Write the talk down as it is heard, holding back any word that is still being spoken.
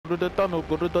to the tunnel,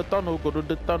 go to the tunnel, go to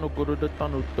the tunnel, go to the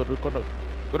tunnel, go to the tunnel,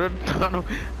 go to the tunnel,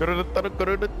 go to the tunnel, go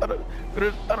to the tunnel, go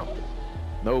to the tunnel.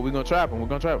 No, we're gonna trap him, we're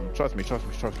gonna trap him. Trust me, trust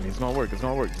me, trust me. It's gonna work, it's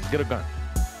gonna work. Just get a gun.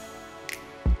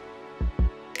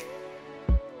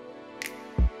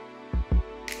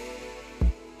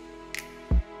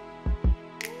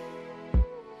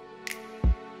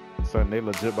 Son, they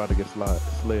legit about to get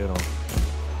slid on.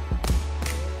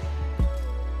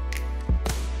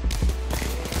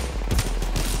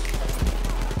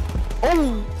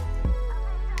 Oh!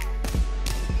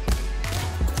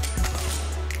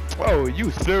 Oh, you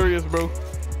serious, bro?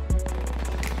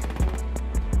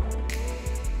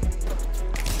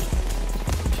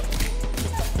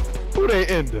 Who they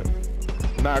ending?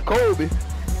 Not Kobe.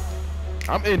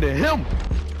 I'm ending him.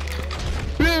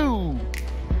 Pew!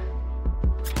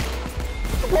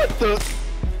 What the?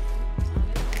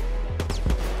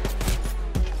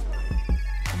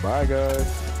 Bye,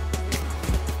 guys.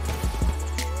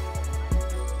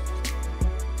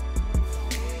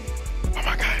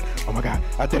 Oh my god,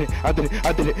 I did it, I did it,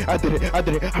 I did it, I did it, I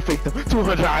did it, I faked them.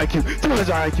 200 IQ, 200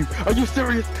 IQ. Are you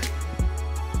serious?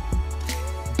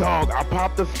 Dog, I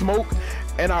popped the smoke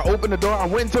and I opened the door, I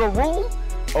went into the room.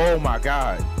 Oh my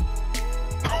god.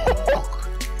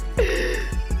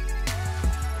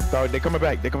 Dog, they coming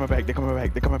back, they coming back, they coming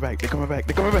back, they coming back, they coming back,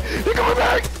 they coming back, they coming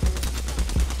back!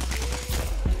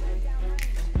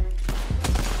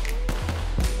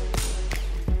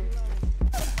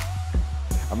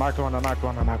 I knocked one, I knocked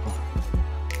one, I knocked one.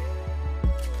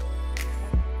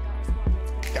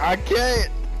 I can't!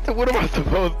 What am I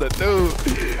supposed to do?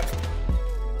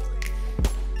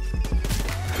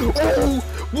 Oh!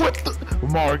 What the?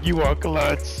 Mark, you are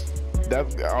clutch.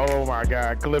 That's, oh my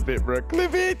god, clip it, bro,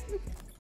 clip it!